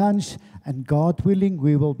good lunch. And God willing,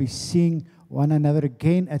 we will be seeing one another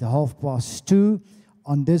again at 2:30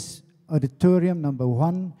 on this auditorium number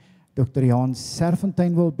 1. Dr. Jan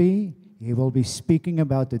Serfontein will be. He will be speaking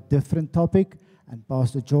about a different topic. And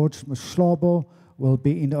Pastor George Mahlobo will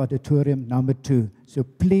be in the auditorium number 2. So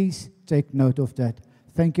please take note of that.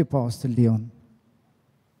 Thank you, Pastor Leon.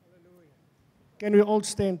 Can we all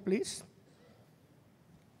stand, please?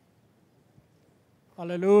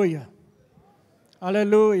 Hallelujah.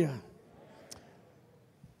 Hallelujah.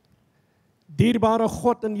 Dierbare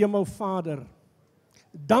God en Hemelvader,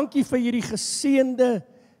 dankie vir hierdie geseënde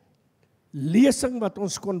lesing wat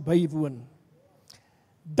ons kon bywoon.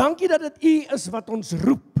 Dankie dat dit U is wat ons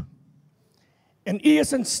roep. En U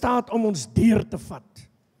is in staat om ons deur te vat.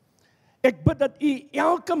 Ek bid dat U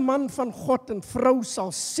elke man van God en vrou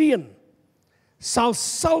sal seën, sal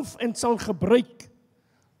salf en sal gebruik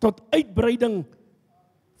tot uitbreiding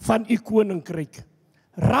van U koninkryk.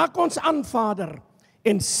 Raak ons aan, Vader,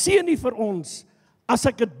 en seën U vir ons, as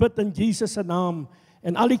ek dit bid in Jesus se naam.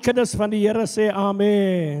 En al die kinders van die Here sê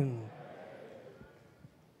amen.